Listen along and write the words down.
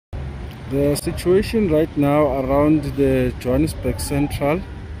The situation right now around the Johannesburg Central,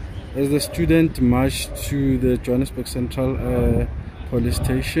 as the student marched to the Johannesburg Central police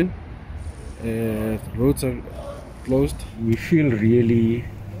station, roads are closed. We feel really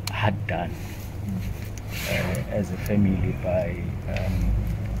hard done as a family by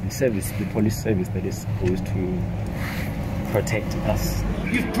the police service that is supposed to protect us.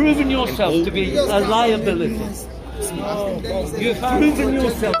 You've proven yourself to be a liability. You've proven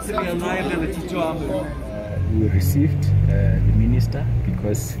yourself to be a liability to our movement. We received the minister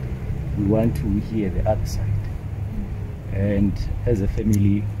because we want to hear the other side. And as a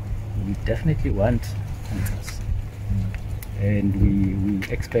family, we definitely want answers. And we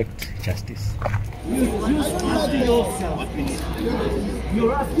expect justice. You're asking yourself.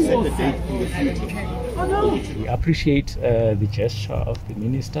 You're asking yourself. I know. We appreciate the gesture of the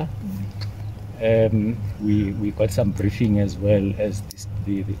minister. We got some briefing as well as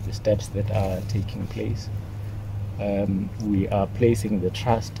the steps that are taking place. We are placing the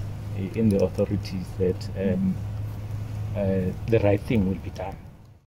trust in the authorities that the right thing will be done.